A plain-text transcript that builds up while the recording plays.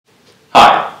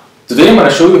Today I'm going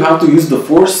to show you how to use the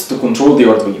force to control the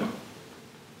Arduino.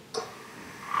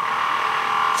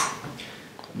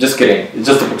 Just kidding, it's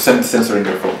just a proximity sensor in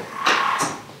your phone.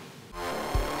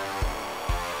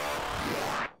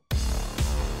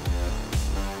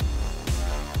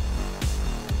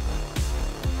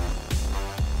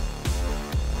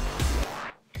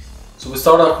 So we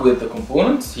start off with the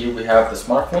components. Here we have the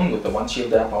smartphone with the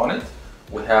 1Sheeld app on it.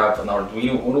 We have an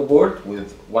Arduino Uno board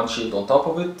with 1Sheeld on top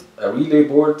of it, a relay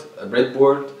board, a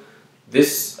breadboard,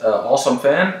 this awesome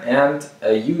fan, and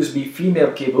a USB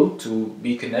female cable to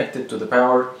be connected to the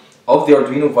power of the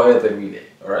Arduino via the relay.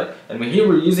 Alright, and here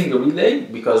we're using a relay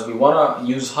because we want to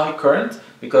use high current,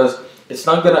 because it's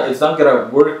not gonna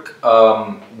work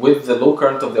with the low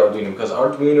current of the Arduino, because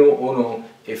Arduino Uno,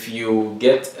 if you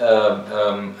get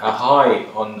a high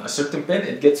on a certain pin,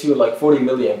 it gets you like 40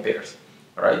 milliamperes.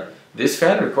 Alright, this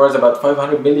fan requires about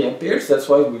 500 milliamperes. That's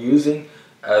why we're using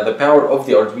the power of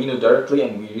the Arduino directly,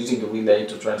 and we're using a relay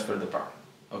to transfer the power.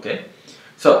 Okay,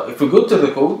 so if we go to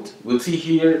the code, we'll see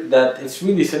here that it's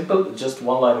really simple, just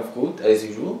one line of code as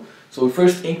usual. So we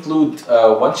first include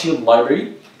 1Sheeld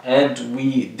library, and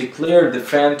we declare the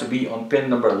fan to be on pin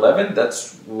number 11.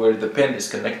 That's where the pin is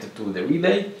connected to the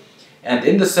relay. And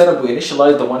in the setup, we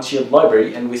initialize the 1Sheeld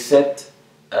library, and we set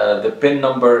the pin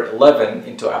number 11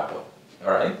 into app1.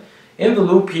 Alright. In the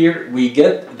loop here, we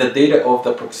get the data of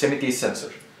the proximity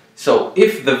sensor. So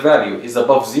if the value is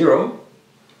above 0,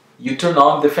 you turn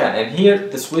on the fan, and here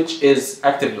the switch is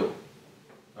active low.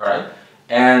 Alright,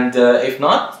 and if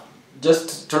not,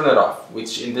 just turn it off,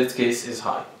 which in this case is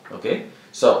high. Okay,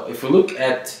 so if we look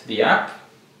at the app,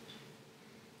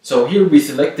 so here we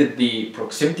selected the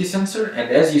proximity sensor,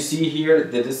 and as you see here,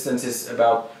 the distance is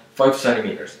about 5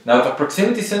 centimeters. Now the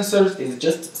proximity sensor is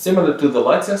just similar to the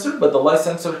light sensor, but the light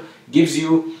sensor gives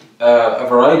you a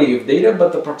variety of data,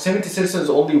 but the proximity sensor is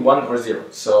only 1 or 0.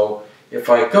 So if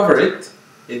I cover it,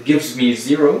 it gives me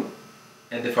 0,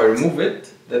 and if I remove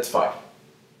it, that's 5.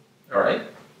 Alright?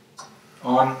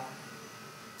 On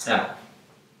and off.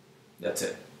 That's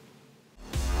it.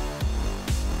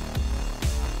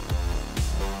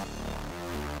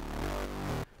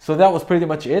 So that was pretty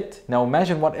much it. Now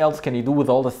imagine what else can you do with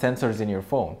all the sensors in your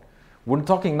phone. We're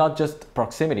talking not just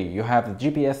proximity, you have the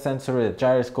GPS sensor, the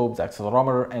gyroscopes,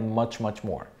 accelerometer, and much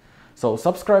more. So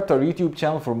subscribe to our YouTube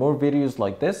channel for more videos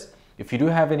like this. If you do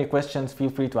have any questions,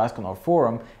 feel free to ask on our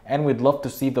forum, and we'd love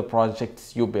to see the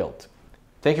projects you built.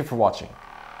 Thank you for watching.